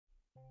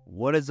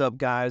What is up,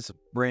 guys?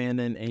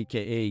 Brandon,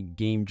 aka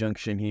Game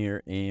Junction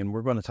here, and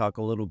we're going to talk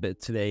a little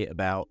bit today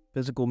about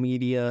physical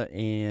media,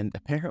 and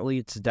apparently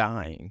it's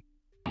dying.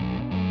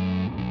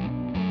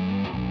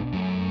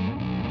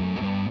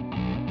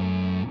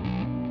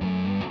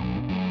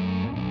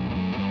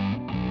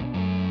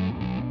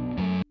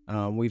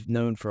 We've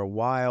known for a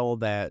while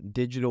that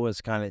digital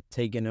has kind of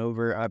taken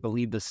over. I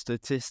believe the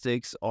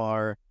statistics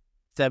are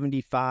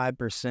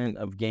 75%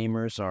 of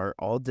gamers are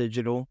all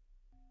digital.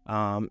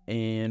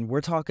 And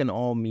we're talking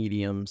all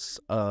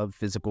mediums of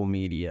physical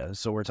media.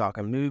 So we're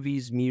talking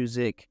movies,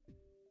 music,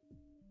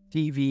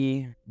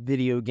 TV,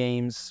 video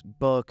games,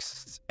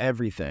 books,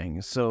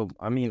 everything. So,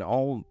 I mean,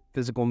 all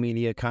physical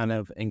media kind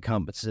of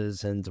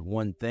encompasses into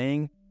one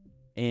thing.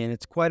 And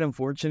it's quite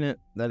unfortunate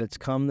that it's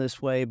come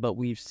this way, but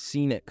we've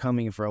seen it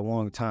coming for a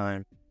long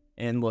time.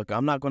 And look,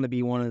 I'm not going to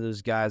be one of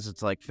those guys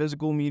that's like,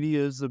 physical media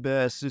is the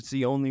best. It's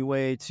the only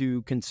way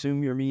to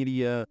consume your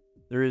media.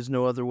 There is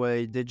no other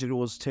way.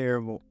 Digital is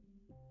terrible.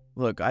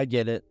 Look, I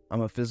get it.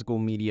 I'm a physical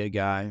media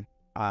guy.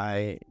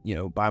 I,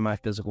 buy my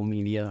physical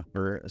media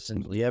for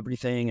essentially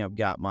everything. I've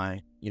got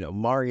my,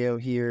 Mario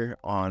here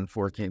on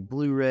 4K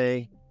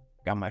Blu-ray.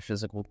 Got my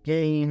physical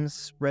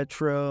games,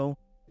 retro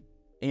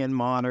and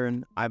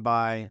modern. I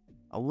buy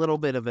a little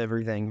bit of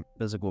everything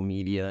physical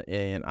media,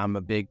 and I'm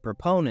a big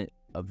proponent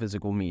of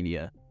physical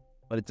media.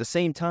 But at the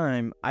same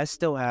time, I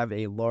still have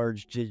a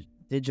large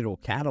digital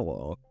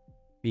catalog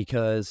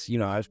because,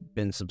 I've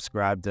been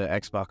subscribed to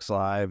Xbox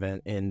Live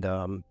and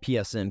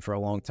PSN for a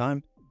long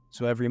time.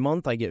 So every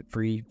month I get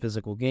free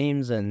physical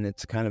games, and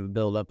it's kind of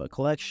build up a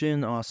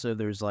collection. Also,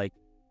 there's like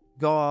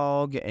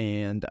GOG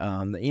and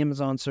the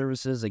Amazon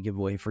services that give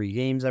away free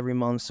games every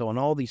month. So on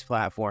all these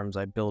platforms,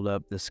 I build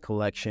up this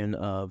collection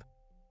of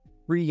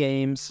free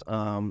games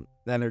that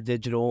are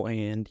digital,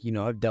 and,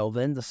 I've delved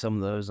into some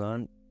of those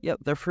on. Yep,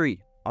 they're free.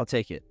 I'll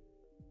take it.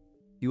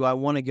 Do I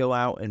want to go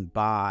out and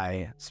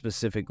buy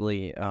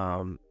specifically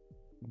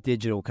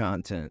digital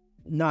content?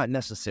 Not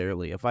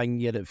necessarily. If I can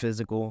get it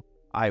physical,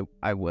 I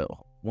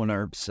will,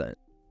 100%.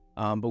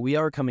 But we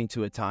are coming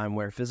to a time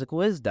where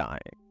physical is dying.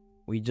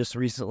 We just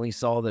recently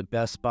saw that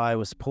Best Buy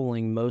was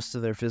pulling most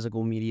of their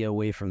physical media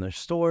away from their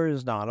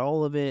stores, not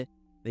all of it.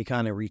 They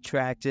kind of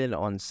retracted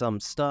on some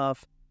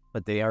stuff,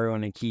 but they are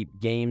going to keep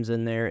games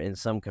in there in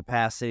some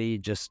capacity,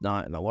 just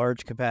not in a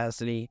large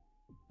capacity.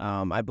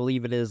 I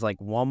believe it is like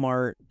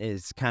Walmart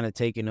is kind of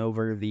taking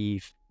over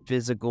the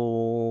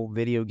physical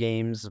video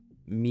games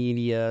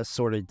media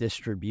sort of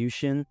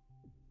distribution.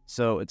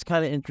 So it's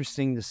kind of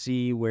interesting to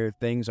see where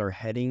things are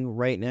heading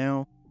right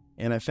now.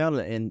 And I found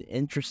an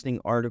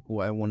interesting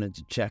article I wanted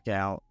to check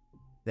out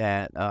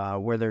that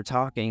where they're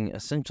talking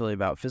essentially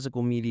about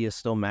physical media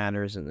still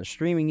matters in the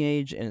streaming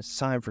age, and it's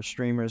time for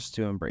streamers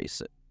to embrace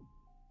it.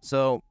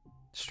 So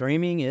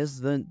streaming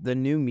is the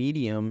new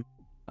medium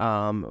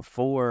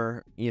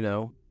for,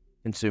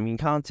 consuming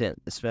content,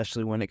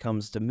 especially when it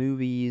comes to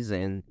movies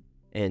and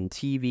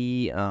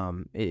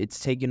TV. It's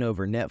taken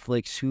over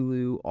Netflix,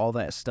 Hulu, all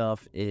that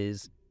stuff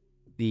is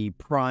the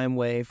prime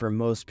way for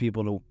most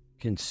people to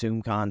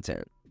consume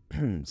content.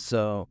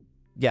 So,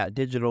 yeah,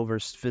 digital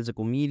versus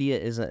physical media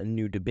isn't a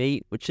new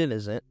debate, which it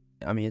isn't.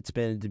 I mean, it's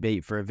been a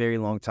debate for a very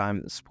long time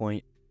at this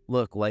point.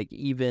 Look, like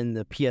even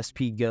the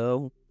PSP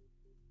Go,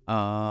 the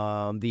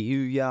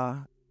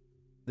Ouya,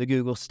 the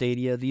Google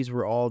Stadia, these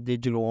were all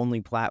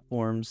digital-only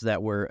platforms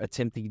that were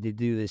attempting to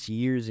do this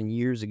years and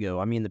years ago.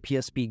 I mean, the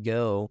PSP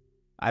Go,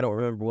 I don't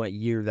remember what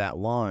year that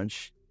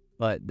launched,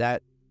 but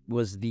that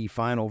was the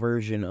final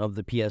version of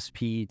the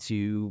PSP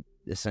to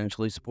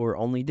essentially support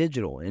only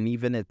digital. And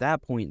even at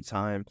that point in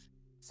time,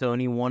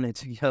 Sony wanted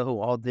to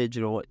go all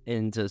digital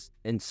in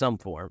some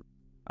form.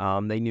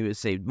 They knew it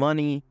saved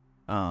money.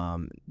 You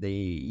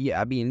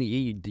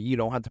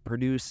don't have to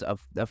produce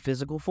a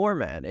physical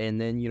format, and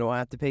then you don't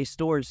have to pay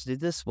stores to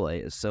display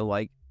it. So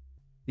like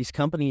these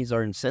companies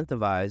are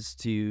incentivized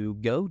to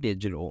go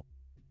digital.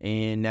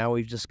 And now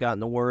we've just gotten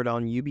the word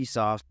on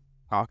Ubisoft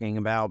talking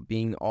about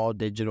being all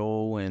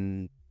digital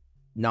and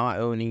not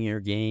owning your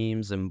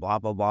games and blah,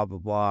 blah, blah, blah,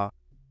 blah.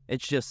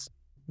 It's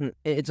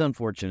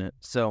unfortunate.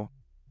 So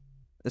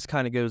this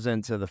kind of goes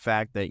into the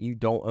fact that you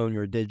don't own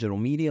your digital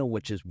media,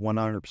 which is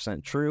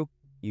 100% true.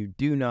 You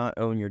do not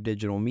own your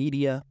digital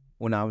media.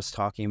 When I was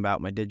talking about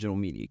my digital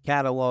media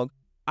catalog,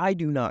 I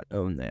do not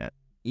own that.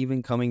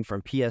 Even coming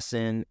from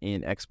PSN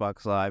and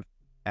Xbox Live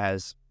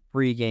as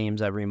free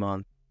games every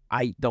month,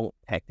 I don't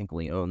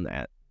technically own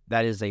that.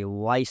 That is a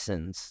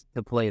license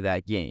to play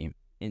that game.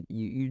 And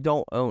you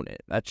don't own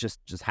it. That's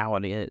just how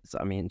it is.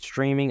 I mean,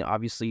 streaming,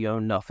 obviously you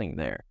own nothing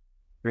there.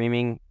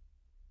 Streaming,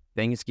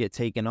 things get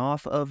taken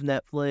off of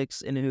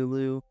Netflix and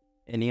Hulu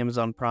and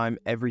Amazon Prime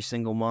every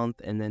single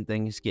month, and then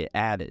things get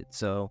added.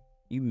 So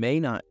you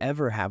may not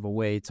ever have a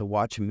way to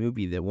watch a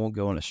movie that won't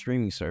go on a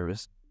streaming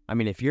service. I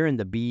mean, if you're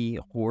into B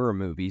horror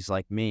movies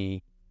like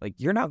me, like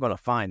you're not going to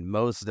find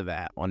most of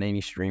that on any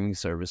streaming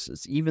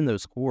services, even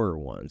those horror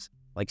ones.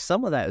 Like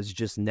some of that is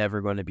just never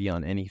going to be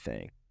on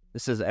anything.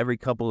 This is every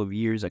couple of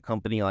years, a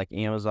company like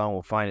Amazon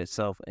will find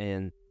itself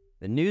in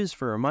the news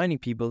for reminding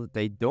people that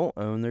they don't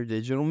own their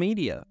digital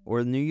media,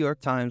 or the New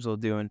York Times will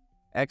do an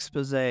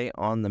expose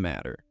on the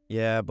matter.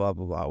 Yeah, blah,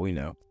 blah, blah, we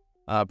know.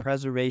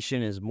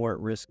 Preservation is more at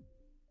risk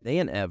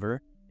than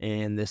ever,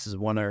 and this is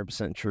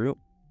 100% true.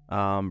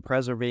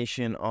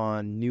 Preservation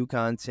on new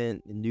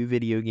content, new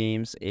video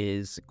games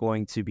is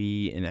going to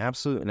be an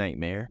absolute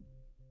nightmare.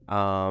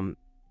 To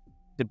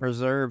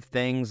preserve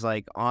things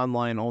like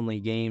online-only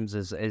games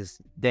is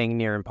dang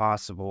near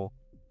impossible.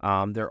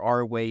 There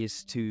are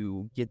ways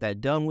to get that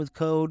done with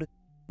code,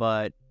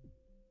 but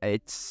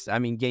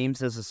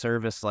games as a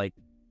service,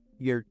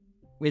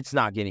 it's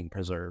not getting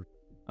preserved.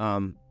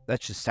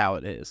 That's just how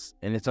it is,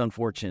 and it's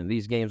unfortunate.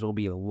 These games will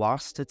be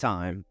lost to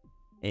time,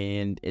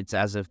 and it's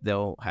as if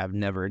they'll have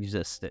never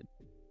existed.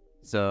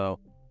 So,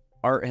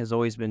 art has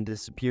always been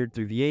disappeared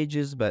through the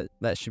ages, but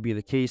that should be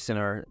the case in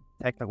our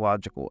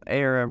technological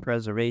era, and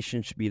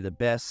preservation should be the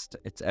best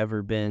it's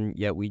ever been,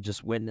 yet we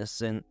just witness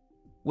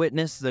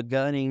the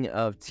gunning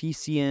of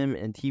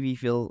TCM, and TV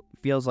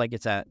feels like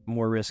it's at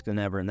more risk than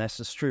ever, and that's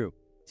just true.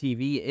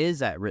 TV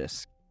is at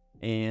risk,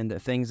 and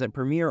things that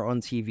premiere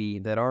on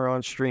TV, that are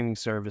on streaming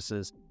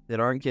services, that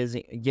aren't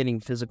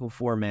getting physical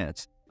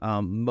formats,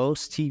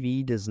 most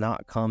TV does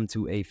not come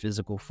to a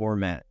physical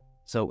format,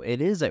 so it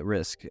is at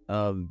risk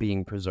of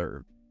being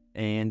preserved.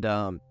 And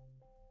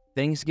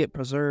things get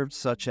preserved,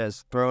 such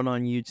as thrown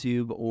on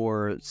YouTube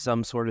or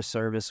some sort of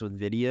service with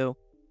video,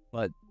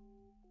 but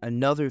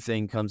another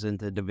thing comes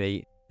into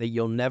debate, that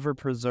you'll never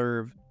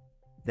preserve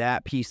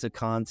that piece of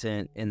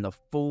content in the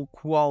full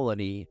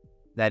quality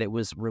that it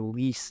was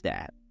released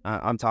at.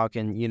 I'm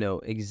talking,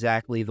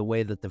 exactly the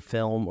way that the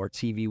film or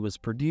TV was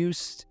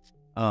produced,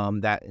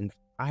 that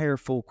entire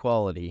full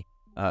quality.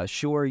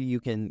 Sure, you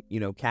can,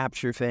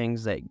 capture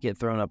things that get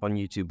thrown up on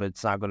YouTube, but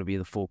it's not going to be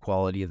the full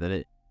quality that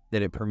it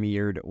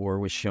premiered or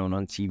was shown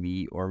on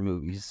TV or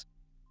movies.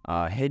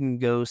 Hidden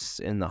Ghosts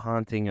and The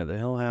Haunting of the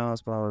Hill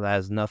House, blah, blah, blah, that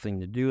has nothing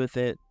to do with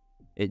it.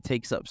 It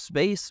takes up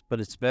space,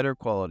 but it's better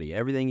quality.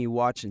 Everything you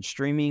watch in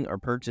streaming or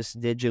purchase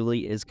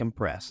digitally is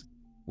compressed,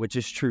 which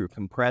is true.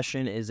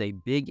 Compression is a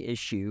big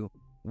issue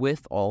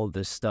with all of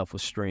this stuff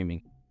with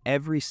streaming.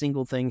 Every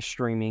single thing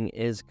streaming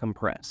is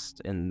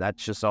compressed, and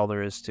that's just all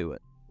there is to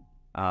it.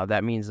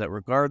 That means that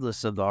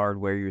regardless of the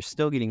hardware, you're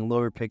still getting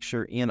lower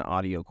picture and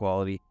audio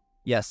quality.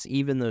 Yes,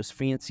 even those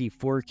fancy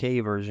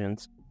 4K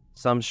versions,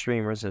 some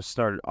streamers have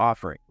started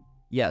offering.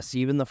 Yes,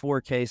 even the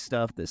 4K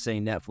stuff that, say,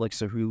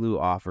 Netflix or Hulu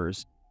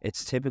offers,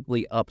 it's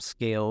typically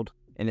upscaled,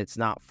 and it's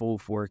not full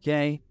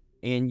 4K,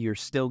 and you're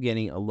still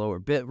getting a lower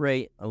bit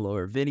rate, a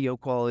lower video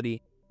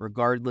quality.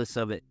 Regardless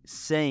of it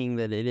saying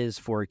that it is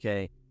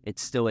 4K,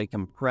 it's still a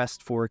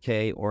compressed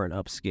 4K or an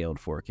upscaled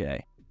 4K.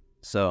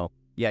 So,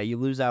 yeah, you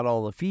lose out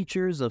all the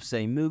features of,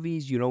 say,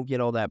 movies. You don't get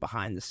all that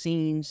behind the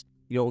scenes.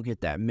 You don't get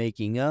that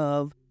making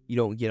of. You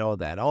don't get all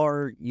that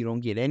art. You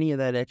don't get any of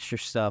that extra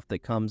stuff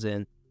that comes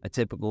in a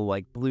typical,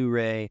 like,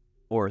 Blu-ray,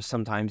 or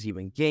sometimes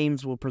even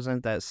games will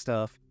present that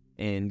stuff.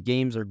 And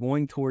games are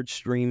going towards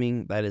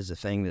streaming. That is a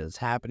thing that is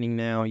happening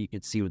now. You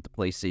can see with the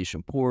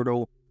PlayStation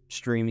Portal,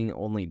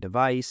 streaming-only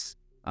device.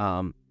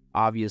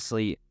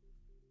 Obviously,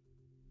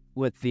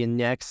 with the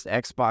next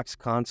Xbox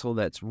console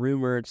that's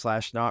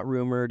rumored/not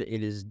rumored,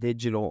 it is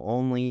digital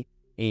only.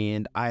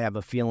 And I have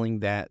a feeling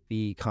that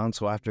the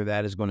console after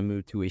that is going to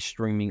move to a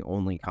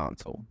streaming-only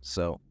console.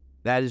 So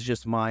that is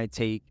just my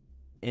take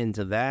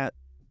into that.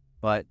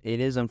 But it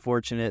is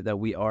unfortunate that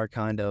we are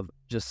kind of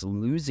just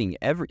losing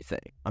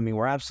everything. I mean,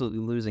 we're absolutely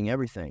losing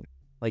everything.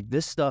 Like,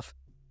 this stuff,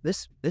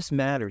 this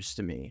matters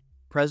to me.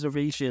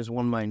 Preservation is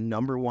one of my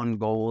number one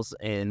goals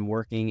in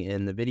working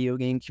in the video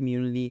game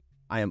community.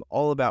 I am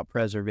all about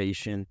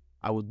preservation.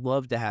 I would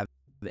love to have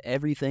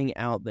everything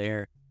out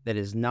there that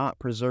is not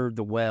preserved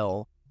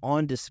well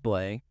on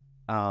display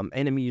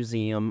in a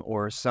museum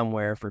or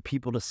somewhere for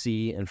people to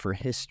see, and for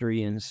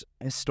history and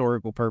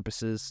historical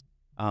purposes,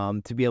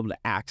 to be able to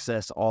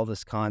access all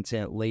this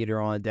content later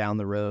on down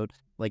the road.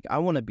 Like, I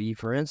want to be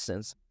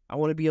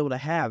able to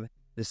have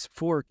this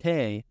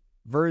 4K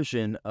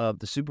version of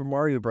the Super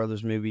Mario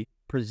Brothers movie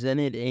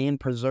presented and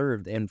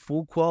preserved in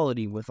full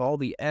quality with all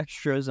the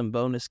extras and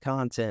bonus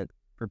content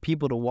for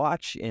people to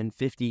watch in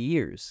 50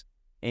 years.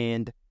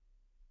 And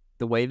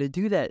the way to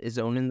do that is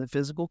owning the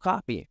physical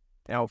copy.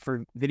 Now,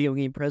 for video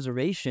game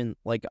preservation,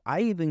 like,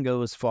 I even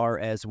go as far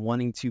as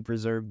wanting to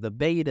preserve the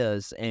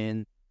betas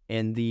and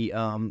the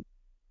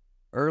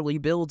early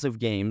builds of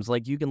games.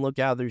 Like, you can look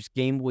out, there's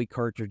Gameboy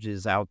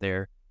cartridges out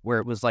there where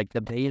it was like the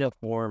beta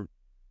form.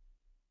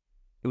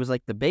 It was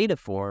like the beta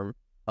form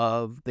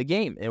of the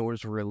game, and it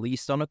was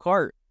released on a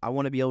cart. I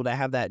want to be able to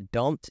have that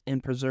dumped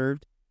and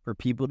preserved for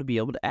people to be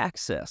able to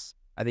access.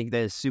 I think that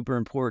is super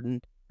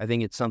important. I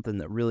think it's something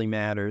that really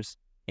matters.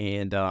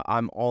 And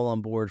I'm all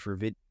on board for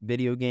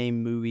video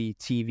game, movie,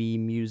 TV,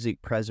 music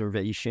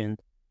preservation.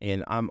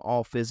 And I'm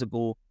all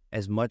physical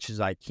as much as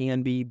I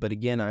can be. But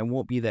again, I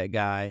won't be that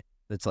guy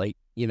that's like,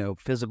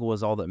 physical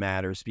is all that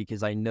matters,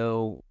 because I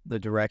know the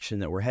direction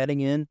that we're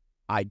heading in.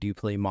 I do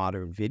play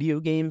modern video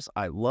games.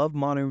 I love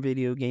modern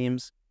video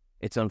games.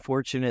 It's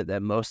unfortunate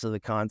that most of the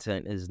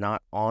content is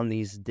not on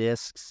these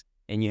discs.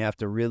 and you have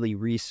to really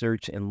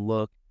research and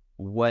look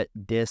what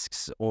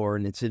discs or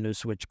Nintendo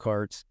Switch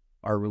carts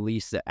are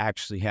released that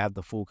actually have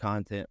the full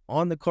content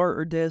on the cart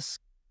or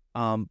disc.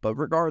 But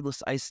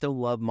regardless, I still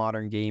love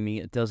modern gaming.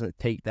 It doesn't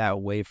take that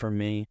away from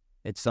me.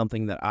 It's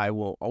something that I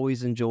will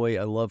always enjoy.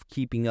 I love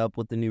keeping up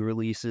with the new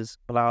releases,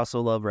 but I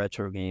also love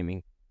retro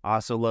gaming. I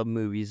also love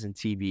movies and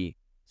TV.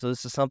 So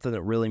this is something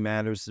that really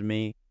matters to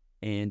me.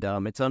 And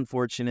it's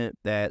unfortunate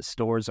that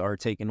stores are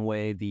taking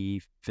away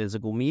the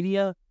physical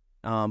media,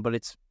 but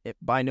it's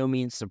by no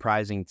means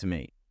surprising to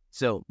me.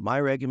 So my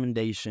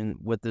recommendation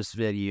with this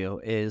video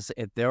is,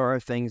 if there are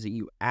things that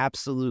you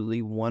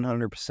absolutely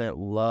 100%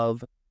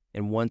 love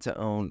and want to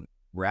own,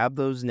 grab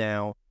those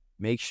now.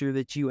 Make sure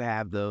that you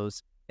have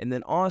those. And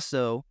then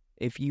also,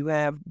 if you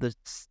have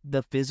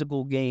the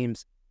physical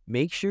games,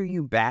 make sure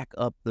you back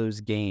up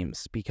those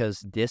games, because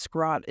disc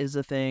rot is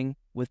a thing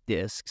with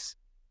discs.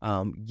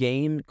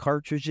 Game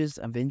cartridges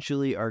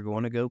eventually are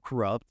going to go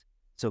corrupt,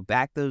 so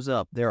back those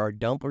up. There are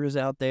dumpers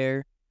out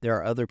there. There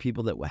are other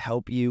people that will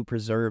help you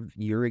preserve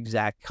your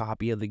exact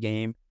copy of the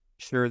game.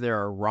 Sure, there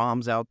are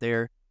ROMs out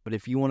there, but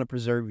if you want to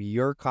preserve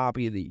your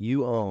copy that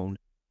you own,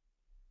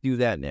 do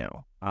that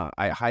now.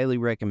 I highly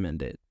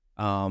recommend it.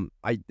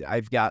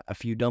 I've got a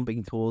few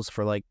dumping tools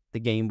for like the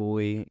Game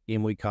Boy,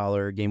 Game Boy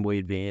Color, Game Boy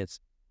Advance.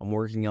 I'm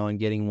working on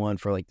getting one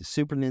for like the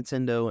Super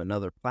Nintendo and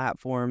other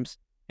platforms.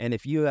 And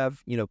if you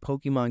have,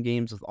 Pokemon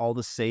games with all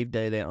the save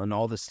data and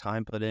all this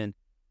time put in,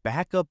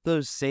 back up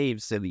those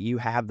saves so that you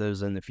have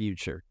those in the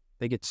future. I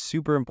think it's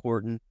super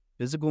important.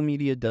 Physical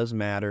media does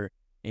matter.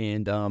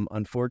 And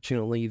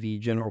unfortunately, the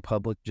general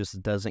public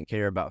just doesn't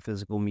care about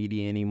physical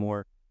media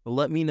anymore. But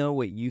let me know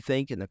what you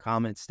think in the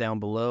comments down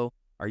below.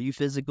 Are you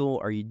physical?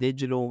 Are you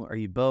digital? Are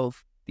you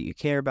both? Do you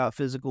care about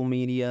physical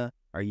media?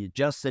 Are you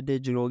just a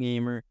digital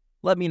gamer?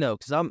 Let me know,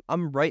 because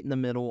I'm right in the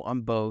middle.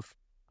 I'm both.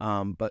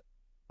 But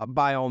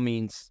by all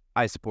means,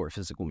 I support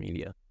physical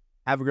media.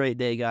 Have a great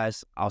day,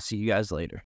 guys. I'll see you guys later.